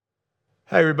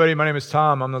Hi, everybody. My name is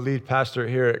Tom. I'm the lead pastor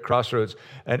here at Crossroads.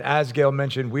 And as Gail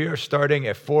mentioned, we are starting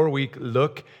a 4-week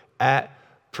look at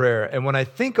prayer. And when I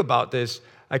think about this,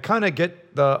 I kind of get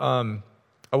I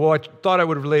thought I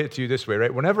would relate it to you this way,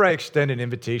 right? Whenever I extend an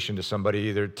invitation to somebody,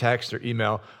 either text or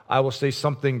email, I will say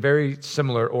something very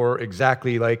similar or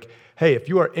exactly like, hey, if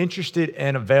you are interested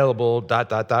and available, ...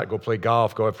 go play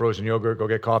golf, go have frozen yogurt, go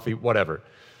get coffee, whatever.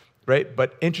 Right?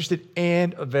 But interested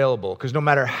and available. Because no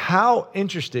matter how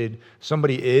interested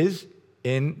somebody is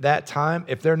in that time,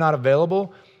 if they're not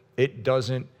available, it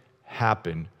doesn't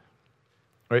happen.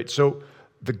 Right? So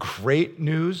the great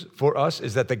news for us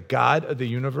is that the God of the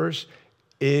universe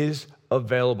is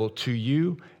available to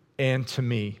you and to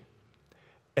me.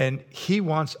 And he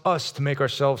wants us to make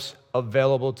ourselves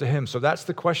available to him. So that's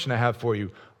the question I have for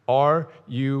you. Are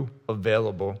you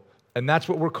available? And that's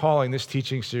what we're calling this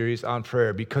teaching series on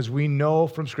prayer, because we know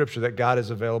from Scripture that God is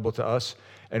available to us,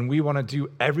 and we want to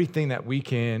do everything that we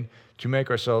can to make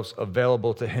ourselves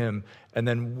available to him, and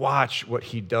then watch what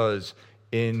he does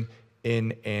in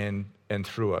and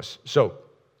through us. So,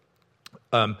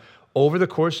 over the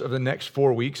course of the next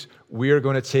 4 weeks, we are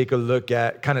going to take a look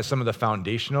at kind of some of the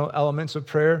foundational elements of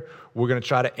prayer. We're going to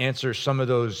try to answer some of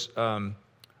those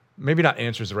maybe not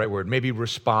answer is the right word, maybe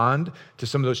respond to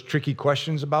some of those tricky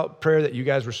questions about prayer that you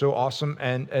guys were so awesome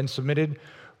and submitted.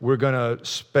 We're going to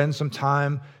spend some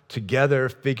time together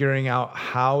figuring out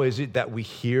how is it that we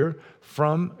hear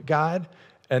from God,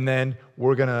 and then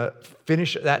we're going to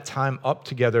finish that time up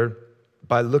together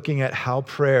by looking at how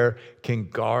prayer can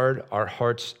guard our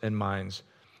hearts and minds.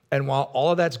 And while all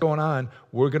of that's going on,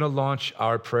 we're going to launch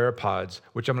our prayer pods,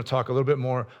 which I'm going to talk a little bit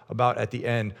more about at the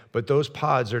end. But those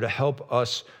pods are to help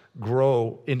us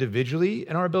grow individually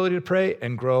in our ability to pray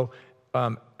and grow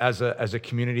as a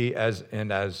community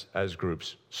as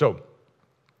groups. So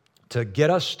to get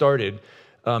us started,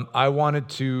 I wanted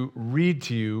to read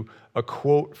to you a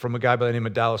quote from a guy by the name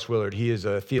of Dallas Willard. He is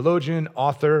a theologian,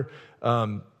 author,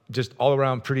 just all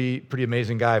around pretty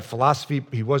amazing guy.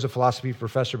 He was a philosophy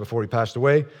professor before he passed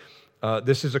away.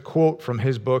 This is a quote from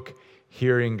his book,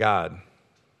 Hearing God.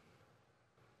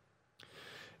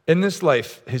 In this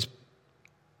life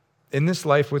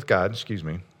with God,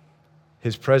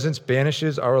 his presence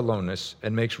banishes our aloneness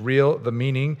and makes real the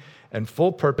meaning and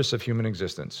full purpose of human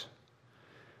existence.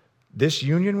 This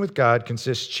union with God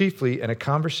consists chiefly in a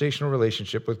conversational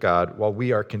relationship with God while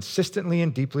we are consistently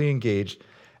and deeply engaged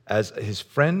as his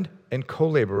friend and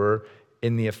co-laborer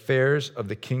in the affairs of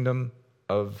the kingdom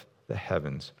of the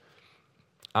heavens.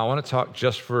 I want to talk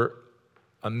just for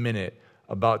a minute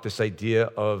about this idea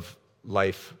of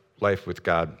life with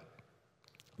God.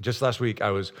 Just last week,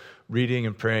 I was reading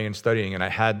and praying and studying, and I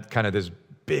had kind of this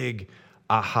big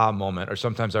aha moment, or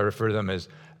sometimes I refer to them as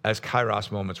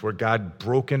kairos moments, where God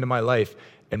broke into my life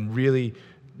and really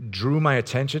drew my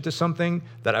attention to something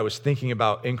that I was thinking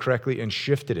about incorrectly and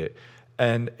shifted it.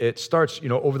 And it starts,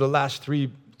 over the last three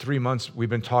months, we've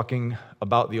been talking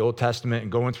about the Old Testament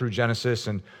and going through Genesis,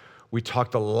 and we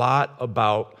talked a lot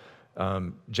about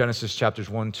Genesis chapters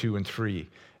 1, 2, and 3.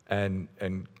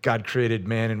 And God created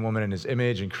man and woman in his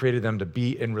image and created them to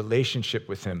be in relationship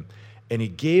with him. And he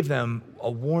gave them a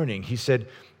warning. He said,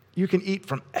 you can eat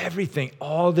from everything,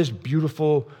 all this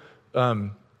beautiful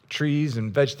trees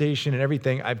and vegetation and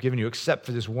everything I've given you, except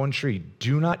for this one tree.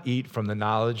 Do not eat from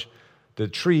the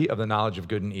tree of the knowledge of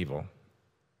good and evil.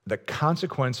 The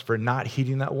consequence for not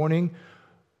heeding that warning,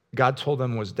 God told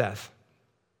them, was death.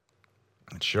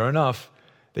 And sure enough,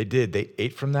 they did. They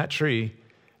ate from that tree,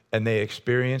 and they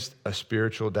experienced a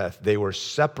spiritual death. They were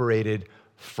separated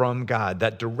from God.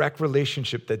 That direct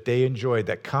relationship that they enjoyed,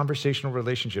 that conversational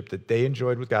relationship that they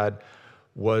enjoyed with God,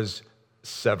 was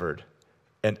severed.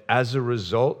 And as a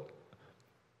result,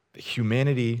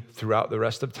 humanity throughout the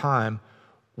rest of time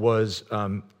was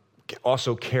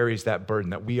also carries that burden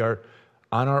that we are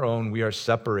on our own, we are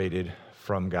separated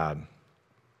from God.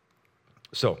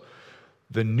 So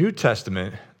the New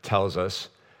Testament tells us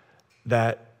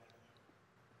that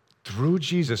through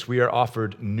Jesus, we are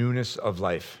offered newness of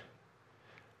life.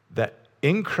 That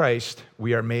in Christ,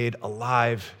 we are made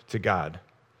alive to God.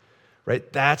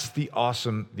 Right? That's the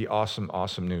awesome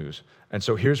news. And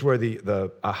so here's where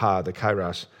the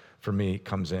kairos for me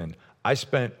comes in. I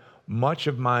spent much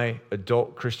of my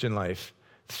adult Christian life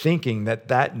thinking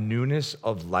that newness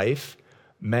of life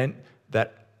meant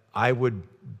that I would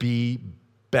be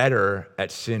better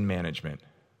at sin management.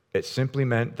 It simply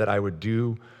meant that I would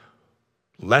do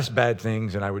less bad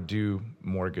things and I would do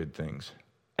more good things.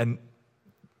 And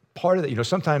part of that,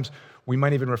 sometimes we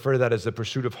might even refer to that as the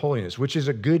pursuit of holiness, which is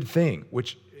a good thing,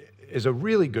 which is a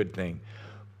really good thing,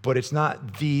 but it's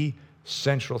not the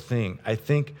central thing. I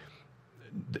think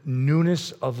the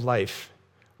newness of life,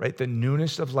 right? The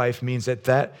newness of life means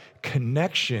that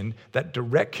connection, that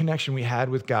direct connection we had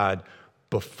with God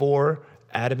before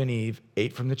Adam and Eve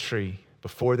ate from the tree,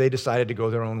 before they decided to go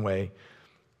their own way,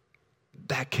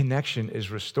 that connection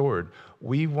is restored.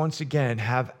 We once again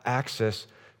have access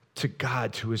to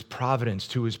God, to his providence,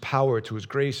 to his power, to his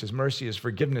grace, his mercy, his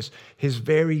forgiveness, his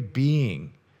very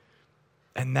being.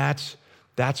 And that's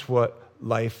what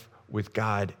life with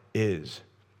God is.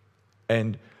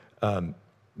 And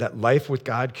that life with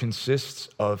God consists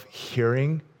of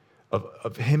hearing,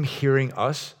 of him hearing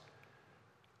us,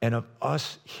 and of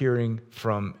us hearing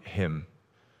from him.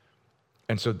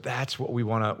 And so that's what we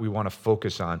want to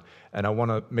focus on. And I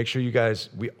want to make sure you guys,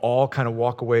 we all kind of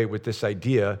walk away with this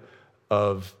idea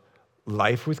of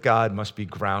life with God must be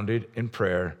grounded in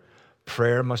prayer.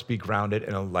 Prayer must be grounded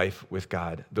in a life with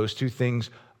God. Those two things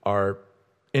are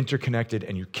interconnected,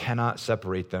 and you cannot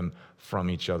separate them from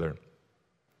each other.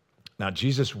 Now,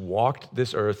 Jesus walked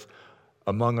this earth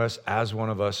among us as one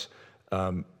of us,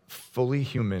 fully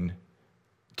human,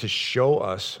 to show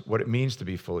us what it means to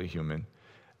be fully human.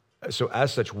 So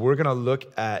as such, we're going to look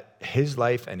at his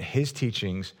life and his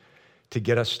teachings to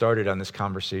get us started on this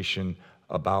conversation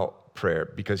about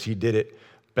prayer, because he did it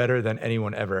better than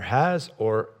anyone ever has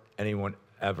or anyone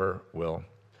ever will.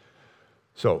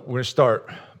 So we're going to start,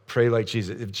 pray like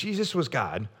Jesus. If Jesus was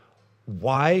God,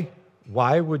 why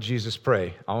would Jesus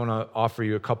pray? I want to offer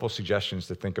you a couple suggestions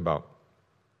to think about.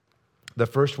 The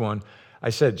first one, I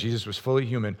said Jesus was fully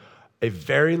human. A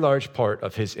very large part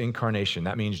of his incarnation,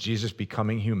 that means Jesus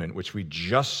becoming human, which we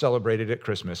just celebrated at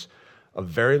Christmas, a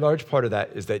very large part of that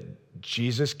is that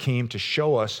Jesus came to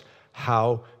show us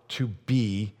how to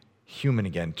be human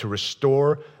again, to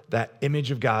restore that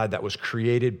image of God that was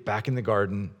created back in the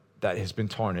garden that has been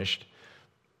tarnished,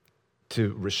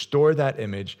 to restore that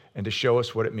image and to show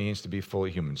us what it means to be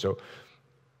fully human. So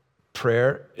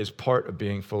prayer is part of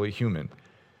being fully human.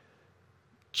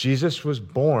 Jesus was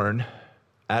born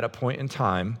at a point in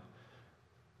time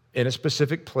in a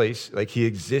specific place, like he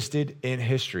existed in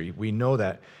history. We know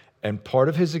that. And part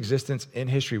of his existence in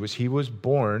history was he was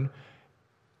born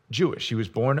Jewish. He was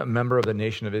born a member of the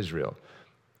nation of Israel.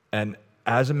 And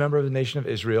as a member of the nation of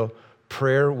Israel,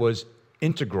 prayer was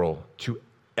integral to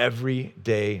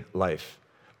everyday life,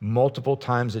 multiple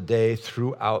times a day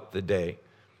throughout the day.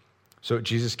 So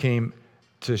Jesus came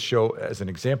to show as an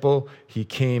example. He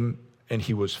came and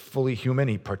he was fully human.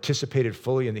 He participated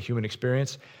fully in the human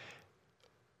experience.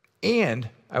 And,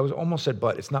 I was almost said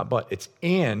but, it's not but, it's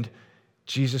and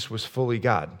Jesus was fully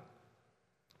God.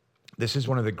 This is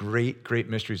one of the great, great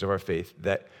mysteries of our faith,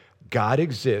 that God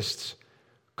exists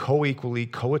co-equally,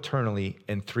 co-eternally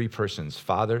in three persons,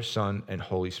 Father, Son, and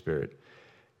Holy Spirit.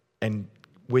 And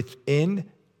within,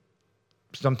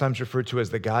 sometimes referred to as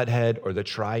the Godhead or the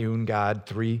triune God,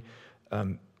 three,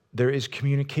 there is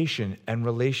communication and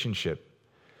relationship.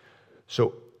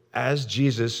 So as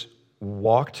Jesus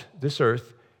walked this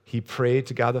earth, he prayed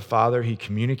to God the Father, he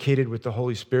communicated with the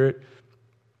Holy Spirit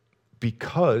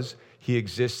because he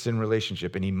exists in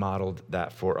relationship, and he modeled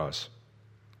that for us.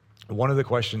 One of the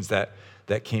questions that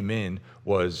came in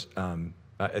was,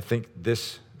 I think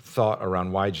this thought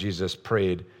around why Jesus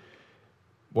prayed,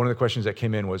 one of the questions that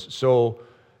came in was, so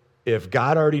if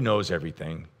God already knows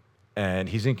everything and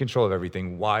he's in control of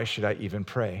everything, why should I even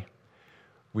pray?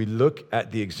 We look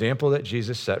at the example that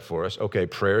Jesus set for us. Okay,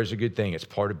 prayer is a good thing. It's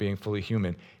part of being fully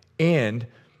human. And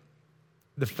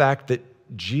the fact that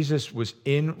Jesus was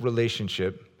in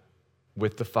relationship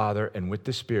with the Father and with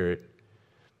the Spirit,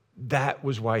 that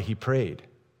was why he prayed,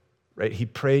 right? He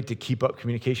prayed to keep up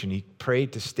communication. He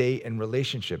prayed to stay in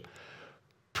relationship.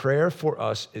 Prayer for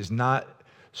us is not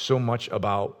so much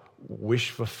about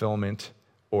wish fulfillment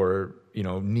or,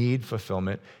 need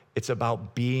fulfillment. It's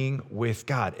about being with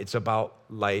God. It's about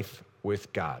life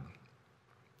with God.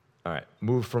 All right,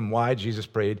 move from why Jesus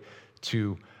prayed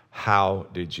to how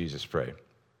did Jesus pray.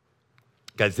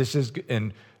 Guys, this is,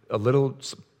 and a little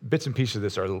bits and pieces of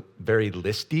this are very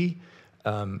listy,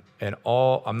 I'm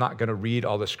not going to read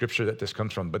all the scripture that this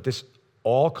comes from, but this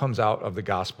all comes out of the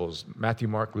Gospels, Matthew,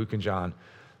 Mark, Luke, and John,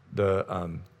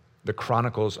 the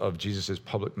chronicles of Jesus'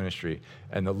 public ministry.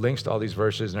 And the links to all these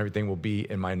verses and everything will be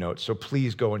in my notes. So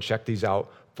please go and check these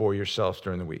out for yourselves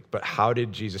during the week. But how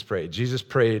did Jesus pray? Jesus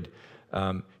prayed,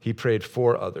 he prayed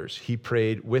for others. He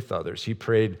prayed with others. He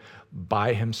prayed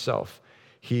by himself.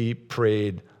 He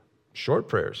prayed short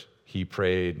prayers. He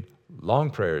prayed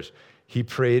long prayers. He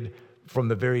prayed from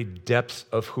the very depths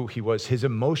of who he was. His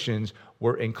emotions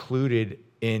were included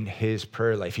in his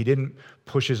prayer life. He didn't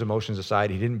push his emotions aside.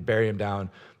 He didn't bury them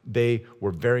down. They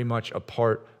were very much a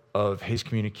part of his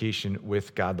communication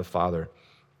with God the Father.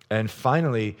 And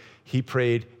finally, he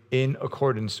prayed in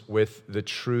accordance with the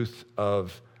truth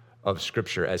of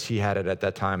Scripture as he had it at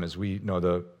that time, as we know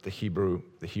the Hebrew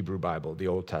Bible, the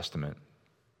Old Testament.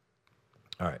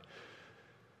 All right.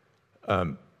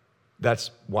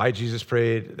 That's why Jesus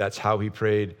prayed. That's how he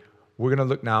prayed. We're going to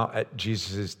look now at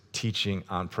Jesus' teaching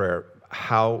on prayer,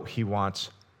 how he wants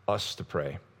us to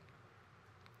pray.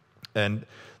 And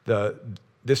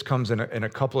this comes in a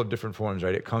couple of different forms,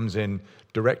 right? It comes in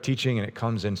direct teaching, and it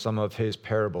comes in some of his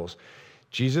parables.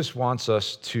 Jesus wants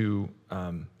us to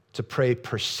pray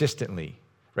persistently,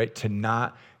 right? To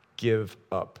not give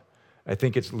up. I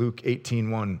think it's Luke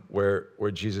 18:1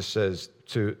 where Jesus says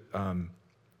to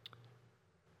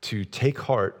take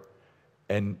heart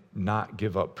and not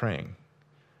give up praying,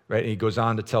 right? And he goes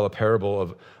on to tell a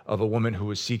parable of a woman who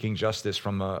was seeking justice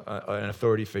from an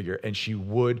authority figure, and she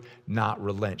would not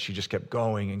relent. She just kept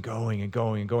going and going and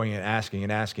going and going and asking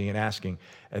and asking and asking.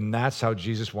 And that's how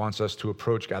Jesus wants us to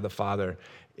approach God the Father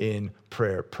in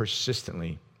prayer,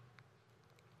 persistently.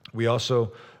 We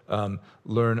also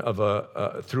learn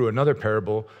of through another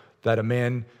parable that a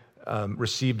man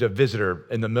received a visitor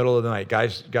in the middle of the night.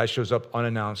 Guy shows up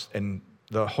unannounced, and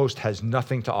the host has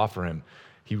nothing to offer him.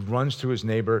 He runs to his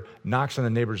neighbor, knocks on the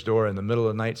neighbor's door in the middle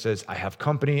of the night, says, I have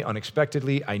company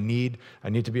unexpectedly. I need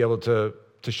to be able to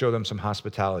show them some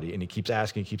hospitality. And he keeps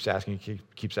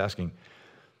asking.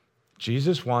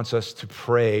 Jesus wants us to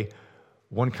pray.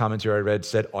 One commentary I read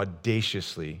said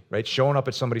audaciously, right? Showing up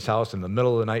at somebody's house in the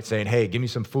middle of the night saying, hey, give me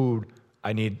some food.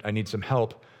 I need some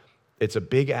help. It's a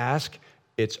big ask.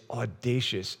 It's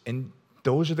audacious. And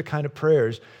those are the kind of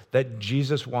prayers that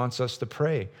Jesus wants us to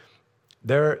pray.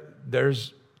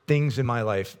 There's things in my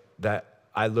life that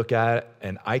I look at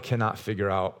and I cannot figure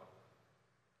out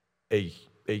a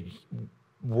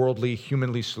worldly,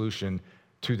 humanly solution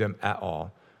to them at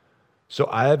all. So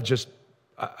I've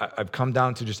come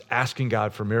down to just asking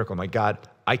God for a miracle. I'm like, God,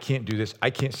 I can't do this. I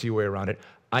can't see a way around it.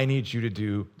 I need you to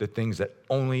do the things that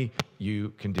only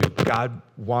you can do. God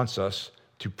wants us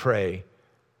to pray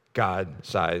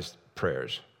God-sized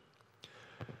prayers.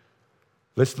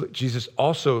 Jesus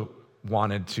also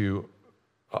wanted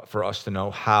for us to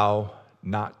know how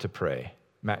not to pray.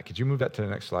 Matt, could you move that to the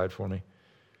next slide for me?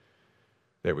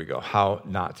 There we go. How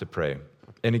not to pray.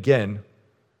 And again,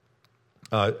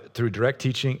 through direct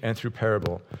teaching and through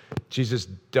parable, Jesus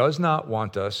does not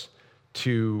want us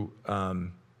to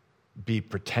be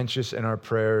pretentious in our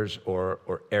prayers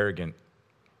or arrogant.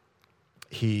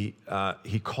 He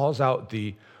calls out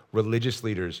the religious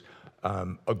leaders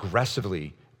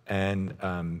aggressively and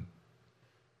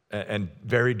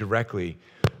very directly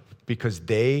because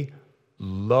they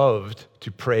loved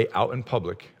to pray out in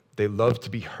public. They loved to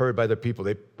be heard by their people.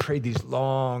 They prayed these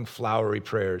long, flowery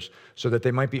prayers so that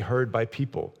they might be heard by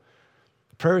people.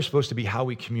 Prayer is supposed to be how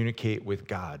we communicate with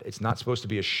God. It's not supposed to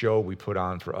be a show we put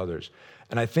on for others.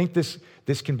 And I think this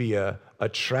can be a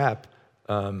trap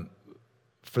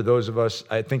for those of us.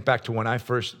 I think back to when I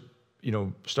first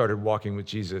started walking with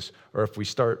Jesus, or if we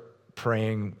start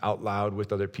praying out loud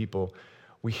with other people,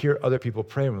 we hear other people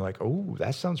pray and we're like, oh,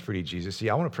 that sounds pretty Jesus-y.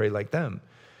 I want to pray like them.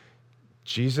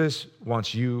 Jesus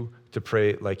wants you to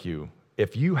pray like you.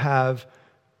 If you have,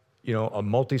 a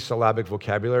multisyllabic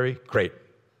vocabulary, great.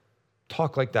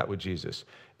 Talk like that with Jesus.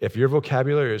 If your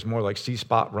vocabulary is more like see,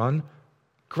 spot, run,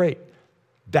 great.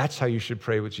 That's how you should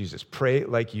pray with Jesus. Pray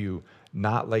like you,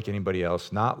 not like anybody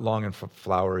else, not long and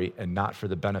flowery, and not for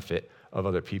the benefit of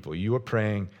other people. You are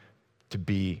praying to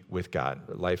be with God,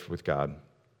 life with God.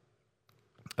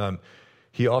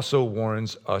 He also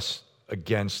warns us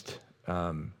against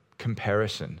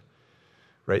comparison,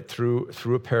 right? Through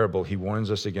a parable, he warns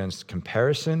us against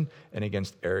comparison and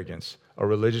against arrogance. A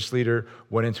religious leader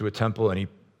went into a temple and he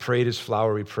prayed his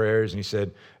flowery prayers and he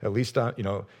said, at least,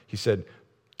 he said,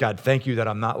 God, thank you that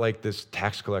I'm not like this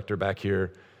tax collector back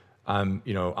here.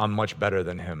 I'm much better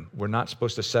than him. We're not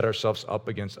supposed to set ourselves up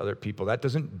against other people. That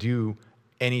doesn't do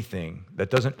anything.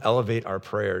 That doesn't elevate our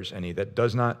prayers any. That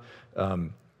does not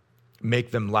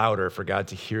make them louder for God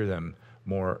to hear them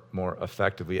more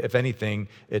effectively. If anything,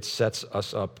 it sets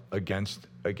us up against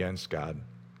God.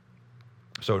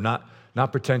 So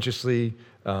not pretentiously,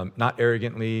 not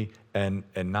arrogantly, and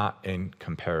not in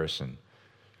comparison.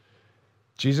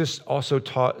 Jesus also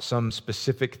taught some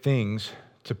specific things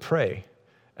to pray.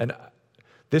 And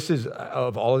this is,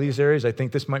 of all of these areas, I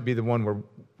think this might be the one where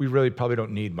we really probably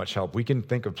don't need much help. We can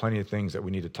think of plenty of things that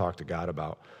we need to talk to God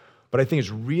about. But I think it's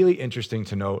really interesting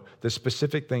to note the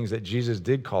specific things that Jesus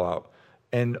did call out.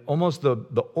 And almost the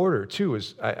order, too,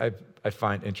 is I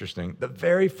find interesting. The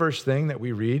very first thing that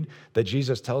we read that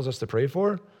Jesus tells us to pray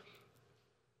for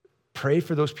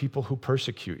those people who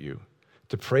persecute you.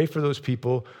 to pray for those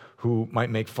people who might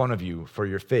make fun of you for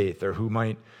your faith, or who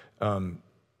might,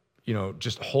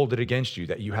 just hold it against you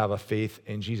that you have a faith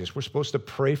in Jesus. We're supposed to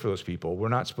pray for those people. We're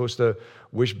not supposed to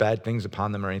wish bad things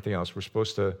upon them or anything else. We're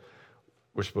supposed to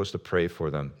pray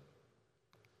for them.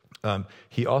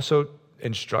 He also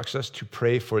instructs us to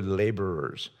pray for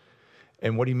laborers.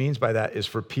 And what he means by that is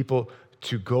for people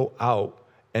to go out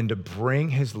and to bring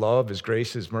his love, his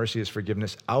grace, his mercy, his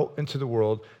forgiveness out into the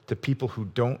world to people who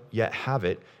don't yet have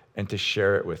it, and to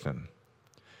share it with them.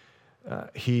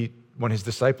 When his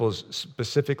disciples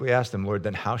specifically asked him, Lord,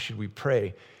 then how should we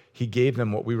pray? He gave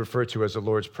them what we refer to as the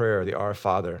Lord's Prayer, the Our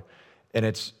Father. And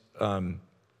it's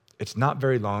not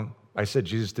very long. I said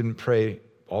Jesus didn't pray.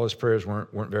 All his prayers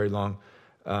weren't very long.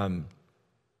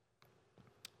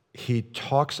 He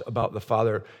talks about the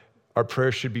Father. Our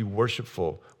prayers should be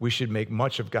worshipful. We should make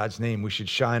much of God's name. We should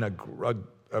shine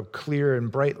a clear and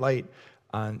bright light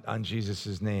on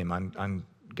Jesus' name, on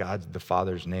God the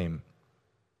Father's name.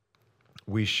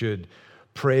 We should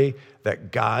pray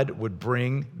that God would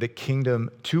bring the kingdom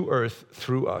to earth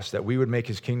through us, that we would make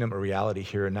his kingdom a reality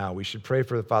here and now. We should pray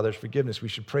for the Father's forgiveness. We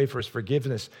should pray for his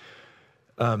forgiveness.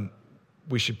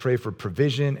 We should pray for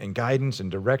provision and guidance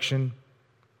and direction.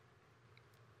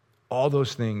 All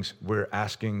those things we're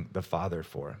asking the Father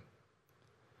for.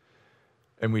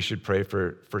 And we should pray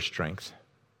for strength.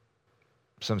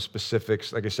 Some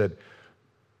specifics, like I said,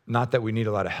 not that we need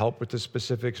a lot of help with the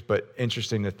specifics, but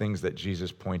interesting the things that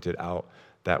Jesus pointed out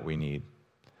that we need.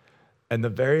 And the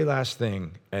very last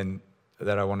thing and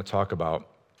that I want to talk about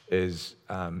is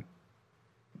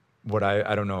what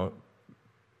I don't know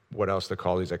what else to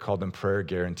call these. I called them prayer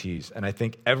guarantees. And I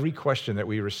think every question that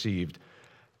we received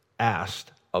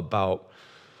asked about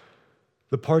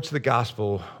the parts of the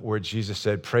gospel where Jesus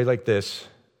said, pray like this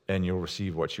and you'll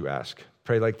receive what you ask.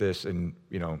 Pray like this and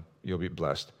you'll be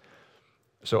blessed.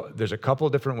 So there's a couple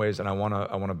of different ways, and I want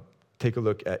to take a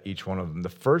look at each one of them. The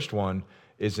first one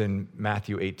is in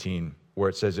Matthew 18, where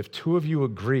it says, if two of you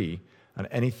agree on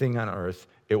anything on earth,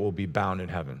 it will be bound in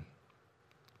heaven.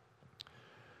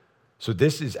 So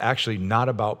this is actually not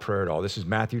about prayer at all. This is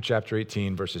Matthew chapter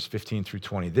 18, verses 15 through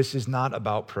 20. This is not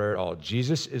about prayer at all.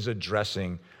 Jesus is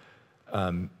addressing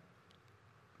when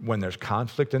there's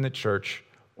conflict in the church,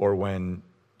 or when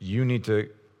you need to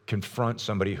confront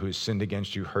somebody who's sinned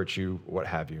against you, hurt you, what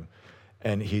have you.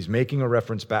 And he's making a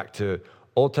reference back to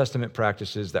Old Testament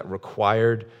practices that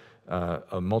required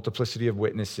a multiplicity of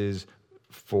witnesses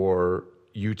for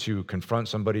you to confront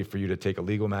somebody, for you to take a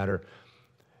legal matter.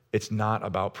 It's not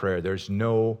about prayer. There's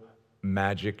no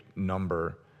magic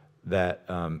number that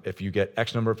if you get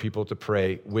X number of people to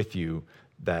pray with you,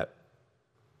 that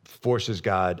forces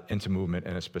God into movement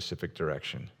in a specific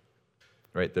direction,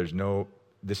 right?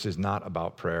 This is not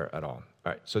about prayer at all.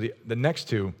 All right, so the next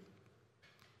two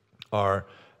are,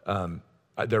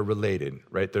 they're related,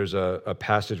 right? There's a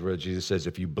passage where Jesus says,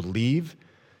 if you believe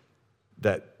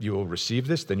that you will receive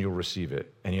this, then you'll receive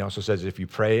it. And he also says, if you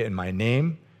pray in my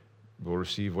name, you will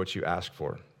receive what you ask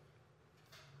for.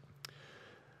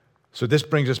 So this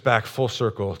brings us back full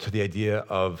circle to the idea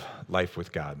of life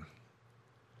with God.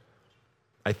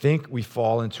 I think we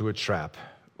fall into a trap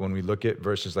when we look at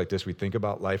verses like this. We think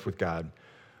about life with God.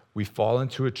 We fall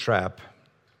into a trap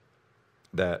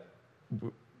that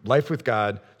life with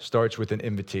God starts with an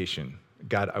invitation.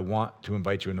 God, I want to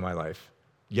invite you into my life.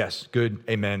 Yes, good,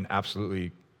 amen,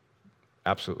 absolutely,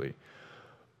 absolutely.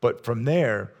 But from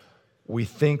there, we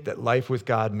think that life with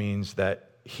God means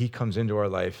that he comes into our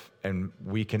life and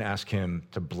we can ask him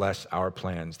to bless our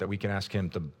plans, that we can ask him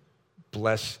to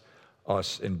bless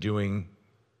us in doing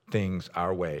things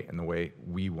our way and the way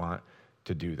we want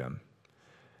to do them.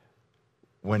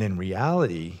 When in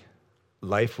reality,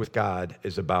 life with God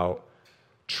is about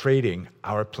trading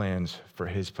our plans for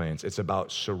his plans. It's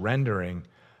about surrendering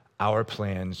our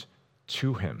plans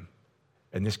to him.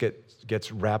 And this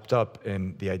gets wrapped up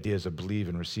in the ideas of believe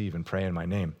and receive and pray in my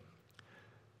name.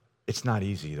 It's not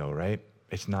easy though, right?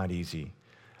 It's not easy.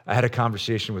 I had a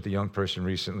conversation with a young person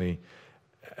recently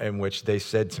in which they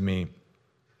said to me,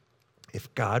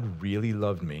 if God really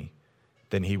loved me,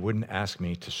 then he wouldn't ask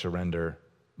me to surrender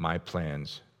my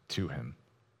plans to him.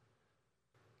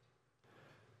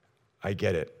 I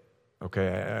get it.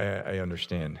 Okay, I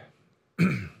understand.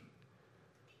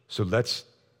 So let's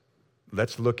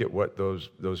look at what those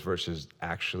verses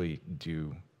actually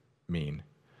do mean.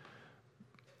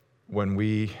 When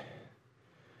we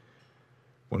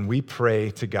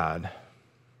pray to God,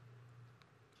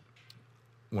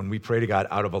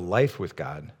 out of a life with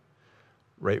God,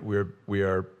 right? We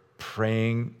are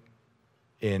praying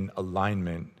in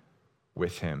alignment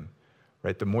with him.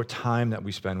 right? The more time that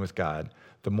we spend with God,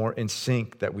 the more in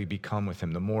sync that we become with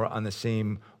him, the more on the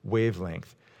same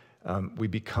wavelength, we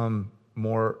become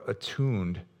more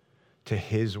attuned to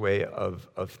his way of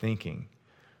thinking.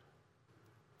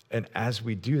 And as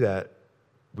we do that,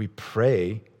 we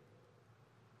pray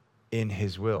in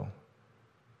his will.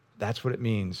 That's what it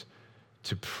means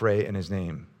to pray in his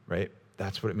name, right?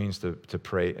 That's what it means to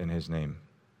pray in his name.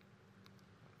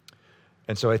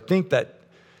 And so I think that,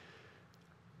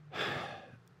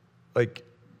 like,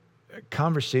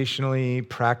 conversationally,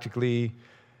 practically,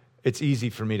 it's easy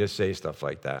for me to say stuff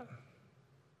like that.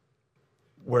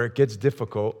 Where it gets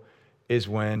difficult is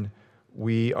when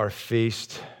we are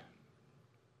faced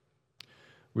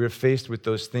with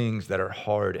those things that are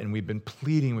hard, and we've been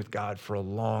pleading with God for a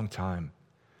long time,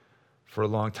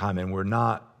 and we're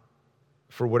not,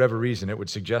 for whatever reason, it would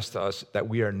suggest to us that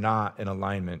we are not in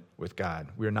alignment with God.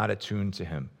 We are not attuned to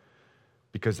him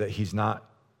because that he's not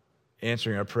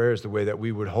answering our prayers the way that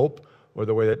we would hope, or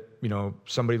the way that,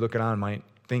 somebody looking on might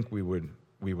think we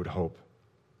would hope.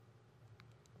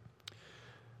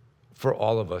 For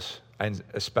all of us, and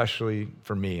especially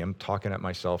for me, I'm talking at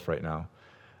myself right now,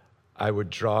 I would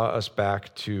draw us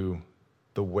back to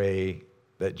the way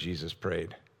that Jesus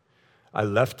prayed. I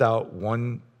left out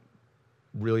one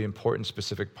really important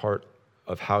specific part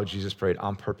of how Jesus prayed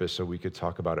on purpose so we could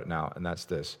talk about it now, and that's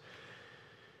this.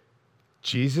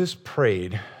 Jesus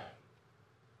prayed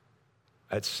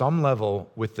at some level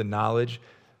with the knowledge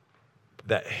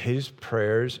that his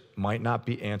prayers might not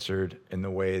be answered in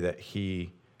the way that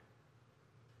he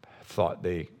thought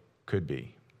they could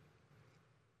be.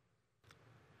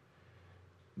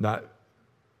 Not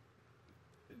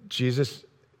Jesus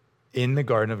in the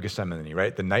Garden of Gethsemane,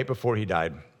 right? The night before he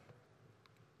died,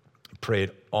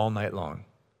 prayed all night long.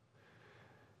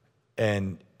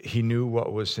 And he knew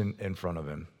what was in front of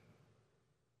him.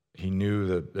 He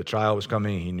knew the trial was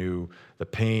coming. He knew the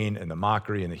pain and the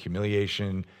mockery and the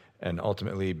humiliation and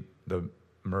ultimately the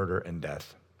murder and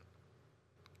death.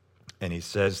 And he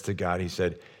says to God, he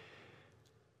said,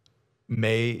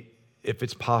 "May, if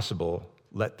it's possible,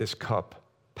 let this cup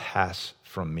pass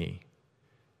from me."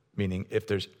 Meaning, if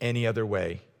there's any other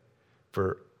way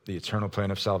for the eternal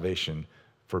plan of salvation,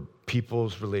 for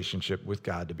people's relationship with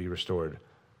God to be restored,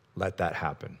 let that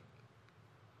happen.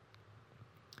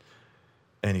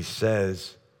 And he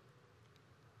says,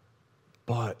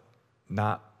 "But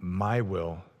not my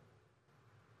will,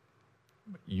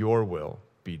 your will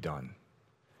be done.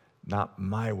 Not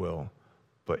my will,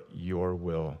 but your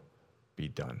will be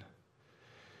done."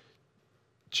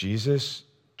 Jesus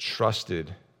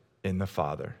trusted in the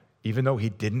Father. Even though he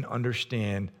didn't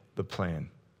understand the plan,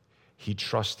 he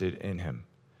trusted in him.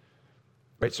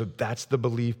 Right? So that's the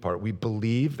believe part. We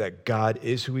believe that God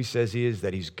is who he says he is,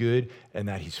 that he's good, and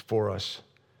that he's for us.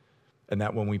 And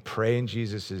that when we pray in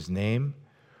Jesus' name,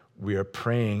 we are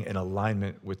praying in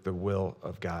alignment with the will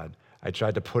of God. I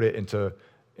tried to put it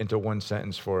into one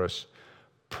sentence for us.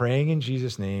 Praying in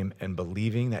Jesus' name and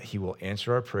believing that he will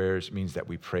answer our prayers means that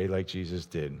we pray like Jesus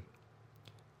did,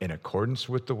 in accordance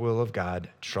with the will of God,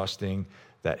 trusting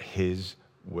that his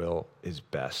will is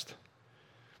best.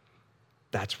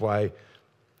 That's why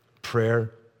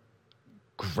prayer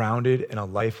grounded in a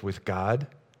life with God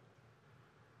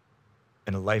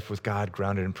and a life with God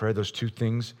grounded in prayer, those two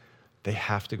things, they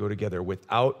have to go together.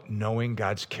 Without knowing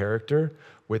God's character,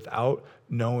 without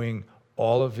knowing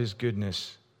all of his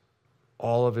goodness,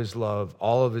 all of his love,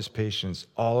 all of his patience,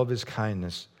 all of his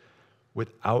kindness,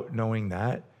 without knowing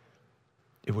that,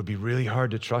 it would be really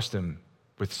hard to trust him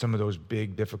with some of those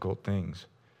big, difficult things.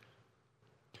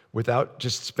 Without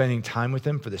just spending time with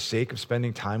him for the sake of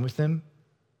spending time with him,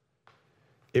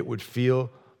 it would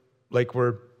feel like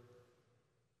we're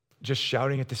just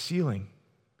shouting at the ceiling.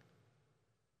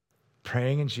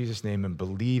 Praying in Jesus' name and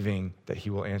believing that he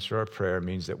will answer our prayer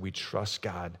means that we trust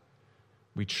God.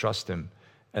 We trust him,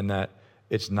 and that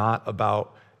it's not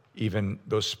about even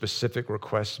those specific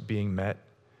requests being met.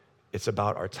 It's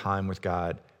about our time with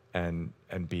God and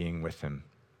being with him.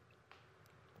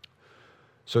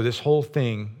 So this whole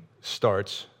thing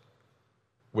starts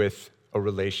with a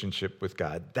relationship with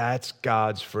God. That's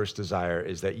God's first desire,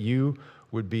 is that you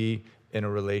would be in a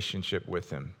relationship with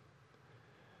him.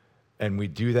 And we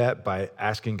do that by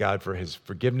asking God for his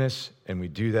forgiveness, and we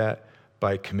do that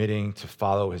by committing to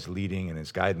follow his leading and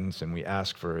his guidance, and we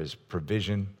ask for his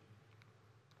provision.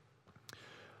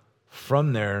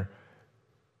 From there,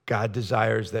 God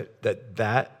desires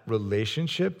that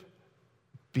relationship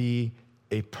be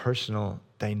a personal,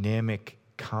 dynamic,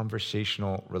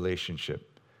 conversational relationship.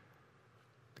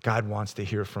 God wants to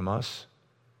hear from us,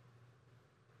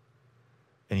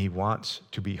 and he wants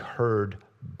to be heard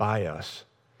by us.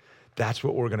 That's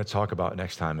what we're going to talk about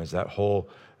next time, is that whole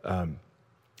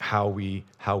how we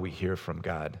hear from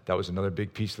God. That was another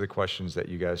big piece of the questions that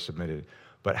you guys submitted.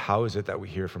 But how is it that we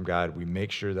hear from God? We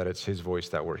make sure that it's his voice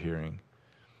that we're hearing.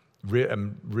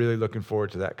 I'm really looking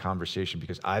forward to that conversation,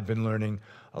 because I've been learning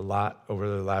a lot over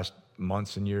the last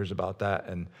months and years about that,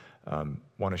 and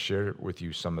want to share with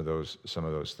you some of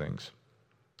those things.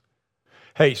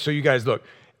 Hey, so you guys, look,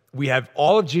 we have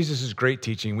all of Jesus' great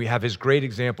teaching. We have his great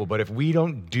example, but if we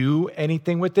don't do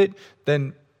anything with it,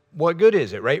 then what good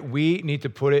is it, right? We need to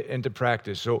put it into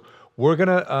practice. So we're going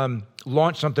to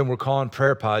launch something we're calling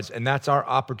Prayer Pods, and that's our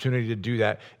opportunity to do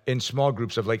that in small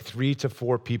groups of like 3 to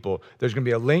 4 people. There's going to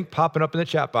be a link popping up in the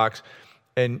chat box,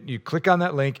 and you click on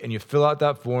that link and you fill out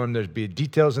that form. There's be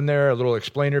details in there, a little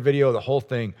explainer video, the whole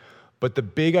thing. But the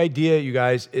big idea, you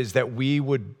guys, is that we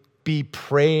would be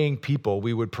praying people.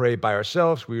 We would pray by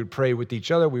ourselves. We would pray with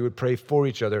each other. We would pray for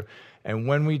each other. And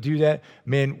when we do that,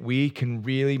 man, we can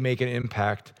really make an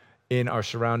impact in our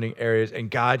surrounding areas, and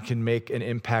God can make an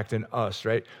impact in us,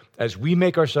 right? As we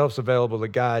make ourselves available to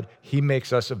God, he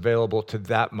makes us available to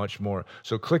that much more.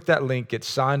 So click that link, get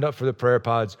signed up for the Prayer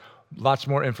Pods. Lots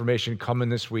more information coming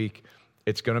this week.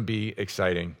 It's going to be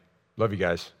exciting. Love you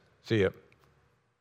guys. See ya.